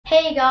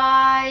Hey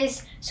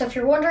guys! So if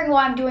you're wondering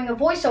why I'm doing a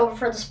voiceover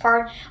for this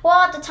part, well,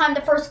 at the time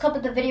the first clip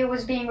of the video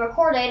was being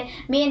recorded,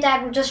 me and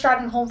Dad were just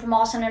driving home from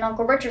Austin and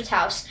Uncle Richard's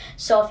house.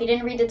 So if you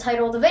didn't read the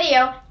title of the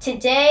video,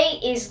 today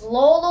is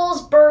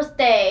Lolo's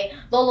birthday.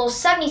 Lolo's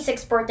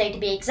 76th birthday to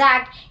be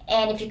exact.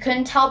 And if you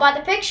couldn't tell by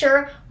the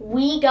picture,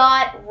 we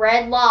got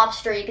Red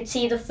Lobster. You can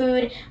see the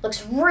food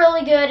looks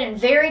really good and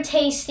very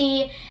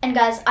tasty. And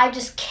guys, I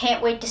just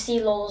can't wait to see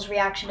Lolo's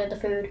reaction to the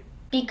food.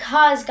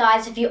 Because,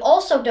 guys, if you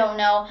also don't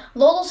know,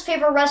 Lolo's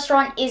favorite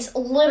restaurant is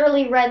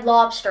literally Red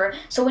Lobster.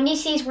 So when he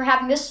sees we're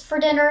having this for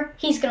dinner,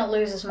 he's gonna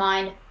lose his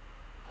mind.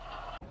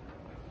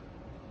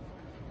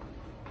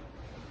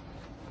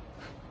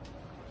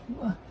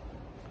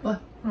 What?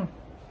 Ano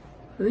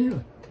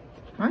yun?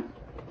 Huh?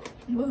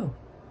 Wow.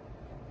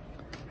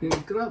 King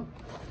crab.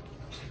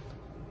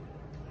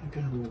 I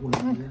can't walk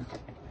on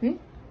Hmm?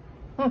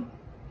 Huh?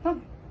 Huh?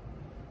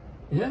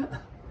 Yeah,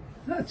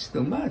 that's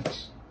too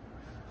much.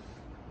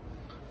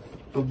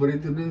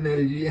 Paborito ni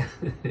Nelly yan.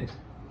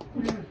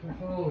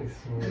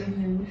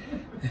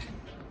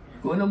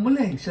 Kung ano mo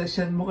lang,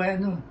 sasyan mo kaya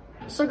no?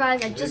 So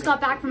guys, I just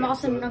got back from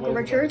Austin and Uncle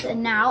Richard's,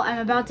 and now I'm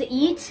about to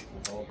eat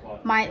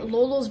my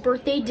Lolo's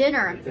birthday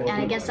dinner, and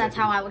I guess that's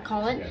how I would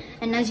call it.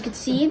 And as you can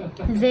see,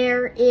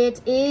 there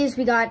it is.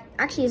 We got,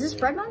 actually, is this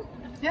bread, Mom?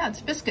 Yeah,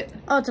 it's biscuit.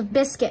 Oh, it's a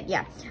biscuit,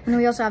 yeah. And then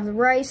we also have the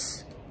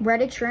rice,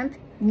 breaded shrimp,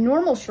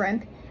 normal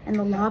shrimp, and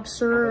the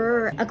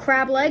lobster, a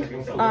crab leg,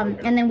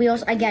 and then we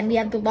also, again, we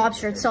have the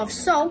lobster itself.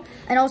 So,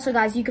 and also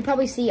guys, you could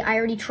probably see I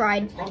already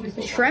tried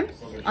the shrimp.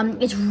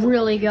 It's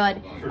really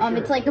good.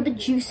 It's like a bit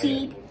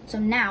juicy. So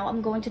now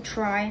I'm going to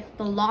try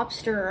the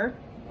lobster.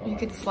 You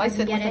could slice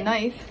it with a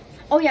knife.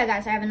 Oh yeah,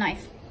 guys, I have a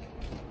knife.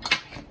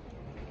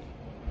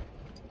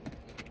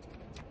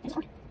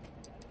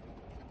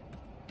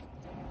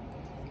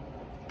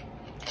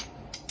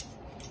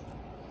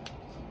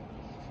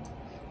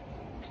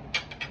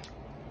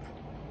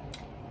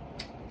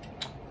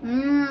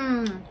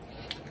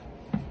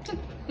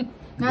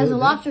 Guys, the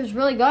lobster is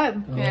really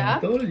good. Oh, Yeah? I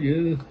told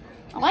you.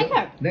 I like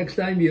it. Next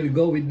time you'll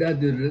go with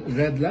that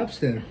Red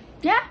Lobster.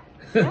 Yeah.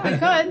 Yeah, I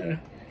could.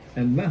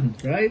 And Mom,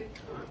 right?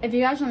 If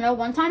you guys don't know,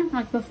 one time,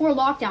 like before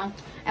lockdown,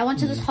 I went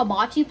to this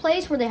hibachi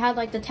place where they had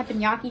like the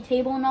teppanyaki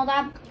table and all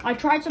that. I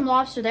tried some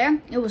lobster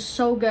there. It was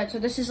so good. So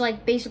this is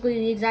like basically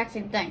the exact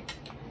same thing.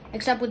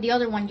 Except with the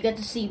other one, you get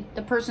to see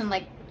the person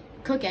like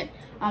cook it.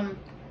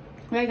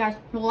 Yeah guys,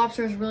 the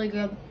lobster is really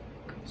good.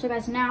 So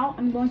guys, now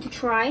I'm going to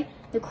try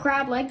the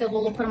crab leg that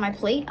Lolo put on my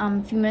plate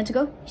a few minutes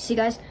ago. You see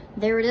guys,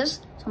 there it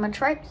is. So I'm gonna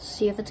try it,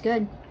 see if it's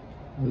good.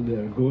 Oh,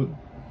 they're good.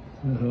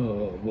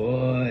 Oh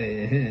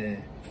boy.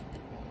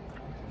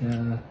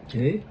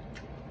 Okay.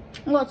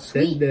 Well, it's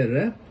sweet.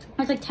 Tender,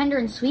 It's like tender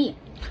and sweet.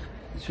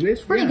 Sweet?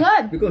 It's pretty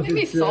good. Because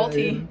Maybe it's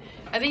salty.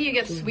 I think you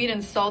get sweet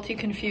and salty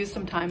confused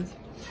sometimes.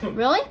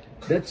 Really?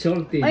 That's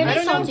salty. Oh, it I is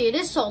don't know. salty. It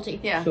is salty.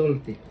 Yeah.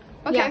 Salty.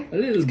 Okay. Yeah. A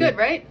little It's bit. good,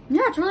 right?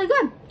 Yeah, it's really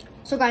good.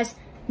 So guys,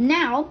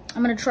 now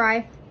I'm gonna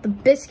try the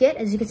biscuit,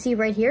 as you can see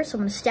right here. So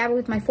I'm gonna stab it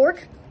with my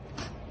fork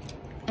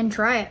and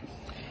try it.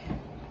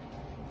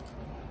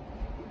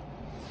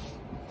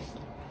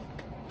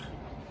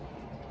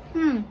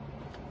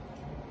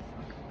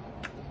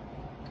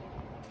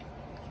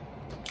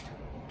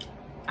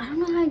 I don't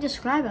know how to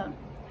describe it.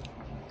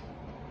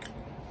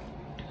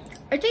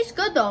 It tastes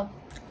good though.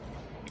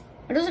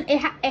 It doesn't. It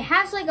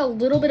has like a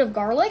little bit of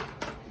garlic,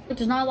 which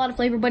is not a lot of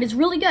flavor, but it's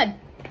really good.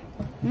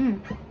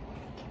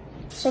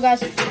 So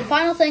guys, the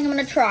final thing I'm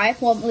gonna try,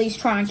 well at least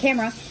try on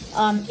camera,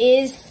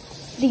 is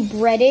the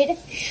breaded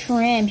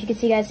shrimp. You can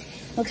see guys,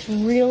 it looks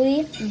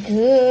really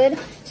good.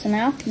 So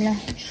now I'm gonna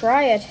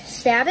try it.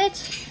 Stab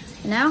it.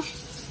 Now,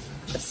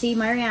 let's see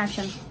my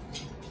reaction.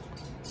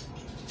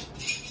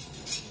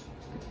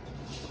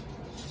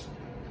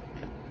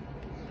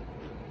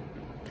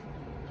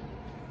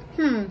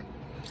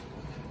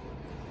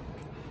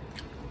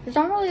 There's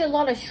not really a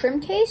lot of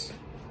shrimp taste.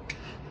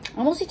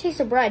 I mostly taste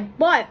the bread,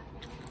 but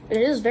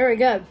it is very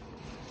good.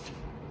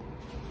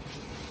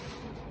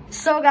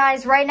 So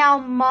guys, right now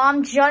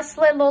Mom just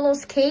lit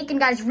Lolo's cake, and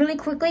guys, really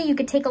quickly, you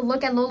could take a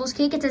look at Lolo's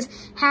cake. It says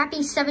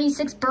happy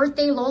 76th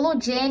birthday Lolo,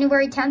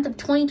 January 10th of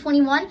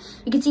 2021.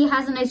 You can see it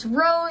has a nice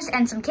rose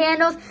and some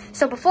candles.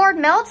 So before it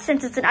melts,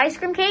 since it's an ice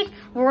cream cake,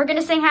 we're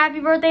gonna sing happy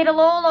birthday to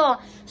Lolo.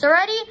 So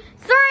ready?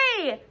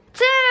 3,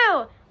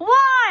 2,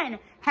 1.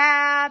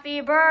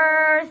 Happy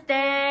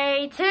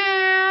birthday to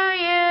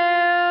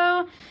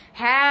you.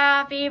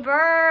 Happy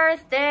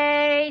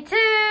birthday to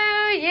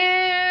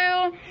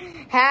you.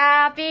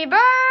 Happy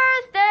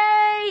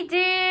birthday,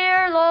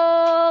 dear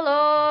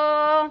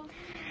Lolo.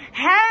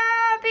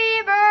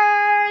 Happy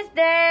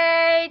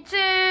birthday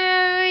to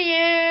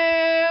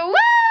you.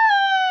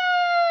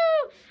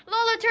 Woo!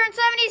 Lolo turned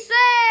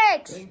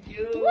 76. Thank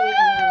you.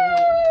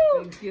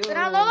 Woo! Thank you. So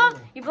now, Lolo,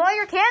 you blow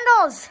your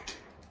candles.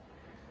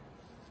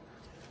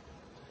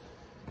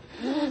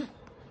 Yay!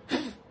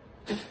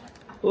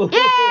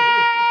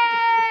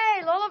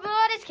 Lolo blew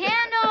out his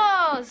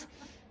candles.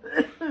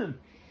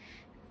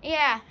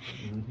 Yeah.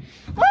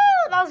 Woo!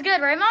 That was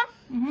good, right, Mom?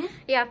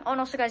 Yeah. Oh, and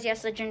also, guys,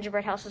 yes, the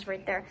gingerbread house is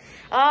right there.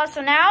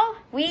 So now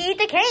we eat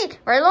the cake.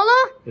 Right,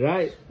 Lolo?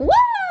 Right.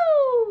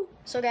 Woo!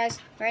 So, guys,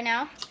 right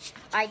now,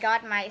 I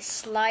got my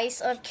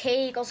slice of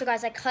cake. Also,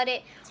 guys, I cut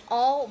it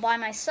all by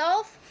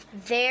myself.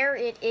 There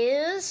it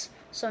is.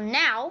 So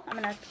now I'm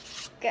gonna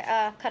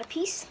cut a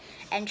piece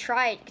and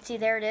try it. You can see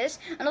there it is.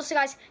 And also,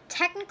 guys,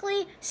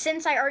 technically,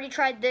 since I already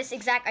tried this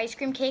exact ice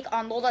cream cake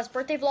on Lola's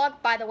birthday vlog,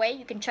 by the way,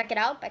 you can check it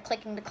out by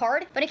clicking the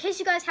card. But in case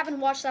you guys haven't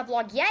watched that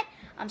vlog yet,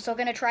 I'm still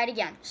gonna try it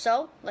again.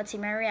 So let's see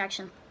my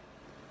reaction.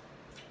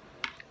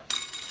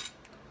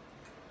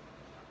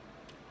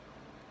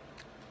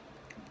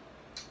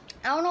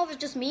 I don't know if it's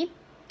just me,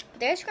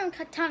 but the ice cream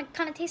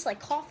kind of tastes like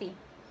coffee.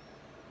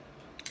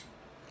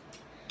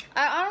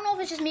 I don't know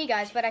if it's just me,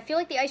 guys, but I feel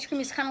like the ice cream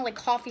is kind of like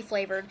coffee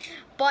flavored.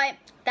 But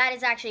that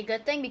is actually a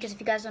good thing, because if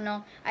you guys don't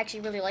know, I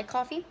actually really like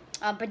coffee.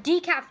 But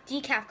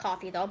decaf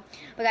coffee, though.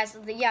 But guys,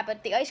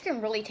 but the ice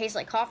cream really tastes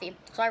like coffee,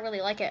 so I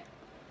really like it.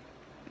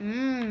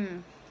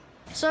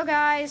 So,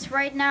 guys,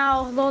 right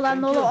now, Lola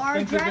and Lolo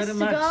are dressed to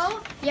go.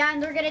 Yeah,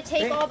 and they're going to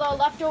take all the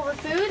leftover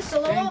food.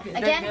 So, Lolo,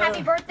 again,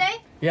 happy birthday.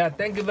 Yeah,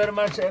 thank you very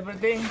much,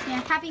 everything.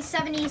 Yeah, happy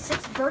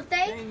 76th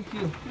birthday. Thank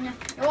you. Yeah,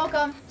 you're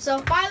welcome.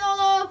 So, bye,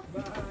 Lolo.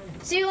 Bye.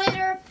 See you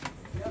later.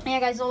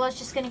 Yeah, guys, Lola's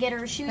just going to get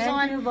her shoes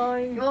on. Thank you,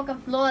 boy. You're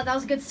welcome. Lola, that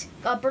was a good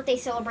birthday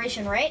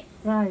celebration, right?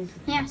 Right.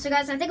 Yeah, so,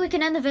 guys, I think we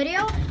can end the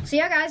video. So,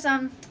 yeah, guys,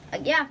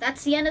 yeah,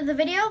 that's the end of the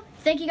video.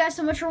 Thank you guys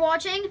so much for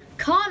watching.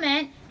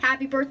 Comment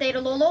happy birthday to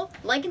Lolo,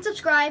 like and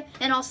subscribe,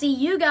 and I'll see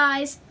you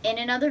guys in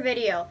another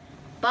video.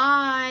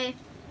 Bye.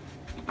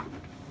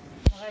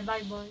 Okay,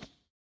 bye, boy.